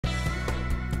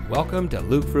Welcome to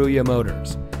Luke Fruia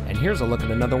Motors, and here's a look at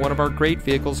another one of our great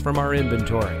vehicles from our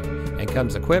inventory, and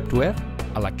comes equipped with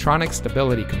electronic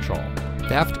stability control,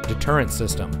 theft deterrent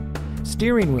system,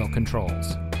 steering wheel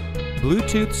controls,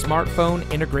 Bluetooth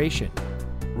smartphone integration,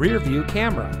 rear view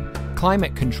camera,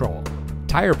 climate control,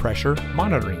 tire pressure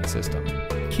monitoring system,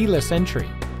 keyless entry,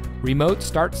 remote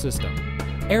start system,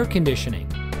 air conditioning.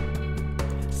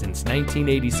 Since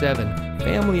 1987,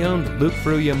 family-owned Luke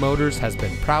Fruia Motors has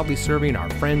been proudly serving our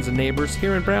friends and neighbors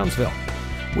here in Brownsville.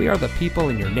 We are the people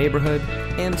in your neighborhood,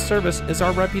 and service is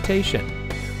our reputation.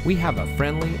 We have a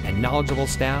friendly and knowledgeable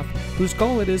staff whose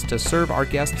goal it is to serve our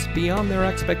guests beyond their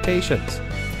expectations.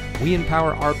 We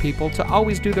empower our people to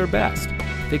always do their best,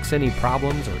 fix any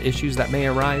problems or issues that may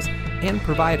arise, and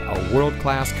provide a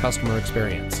world-class customer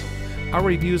experience. Our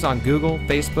reviews on Google,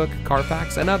 Facebook,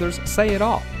 Carfax, and others say it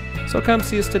all. So come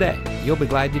see us today. You'll be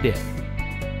glad you did.